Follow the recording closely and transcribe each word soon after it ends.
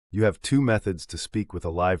You have two methods to speak with a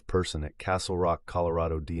live person at Castle Rock,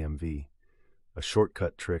 Colorado DMV, a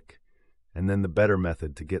shortcut trick, and then the better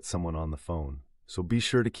method to get someone on the phone. So be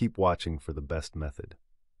sure to keep watching for the best method.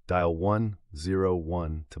 Dial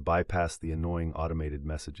 101 to bypass the annoying automated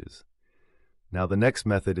messages. Now the next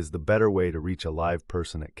method is the better way to reach a live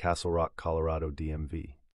person at Castle Rock, Colorado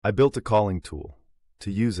DMV. I built a calling tool.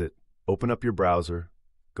 To use it, open up your browser,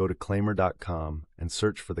 go to Claimyr.com and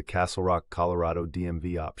search for the Castle Rock, Colorado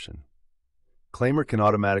DMV option. Claimyr can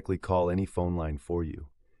automatically call any phone line for you.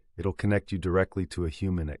 It'll connect you directly to a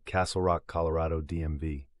human at Castle Rock, Colorado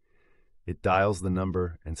DMV. It dials the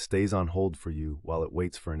number and stays on hold for you while it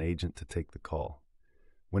waits for an agent to take the call.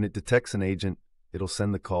 When it detects an agent, it'll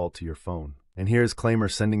send the call to your phone. And here's Claimyr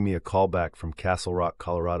sending me a call back from Castle Rock,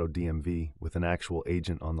 Colorado DMV with an actual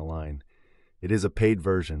agent on the line. It is a paid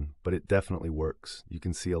version, but it definitely works. You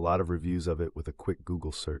can see a lot of reviews of it with a quick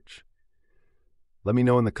Google search. Let me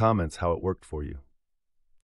know in the comments how it worked for you.